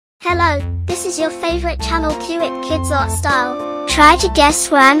Hello, this is your favorite channel Cute Kids Art Style. Try to guess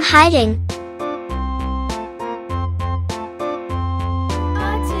where I'm hiding. A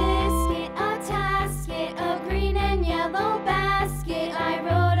tisket, a tasket, a green and yellow basket. I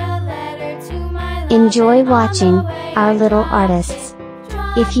wrote a letter to my love. Enjoy watching our little artists.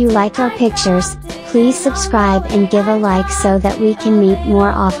 If you like our pictures, please subscribe and give a like so that we can meet more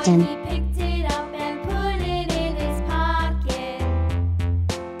often.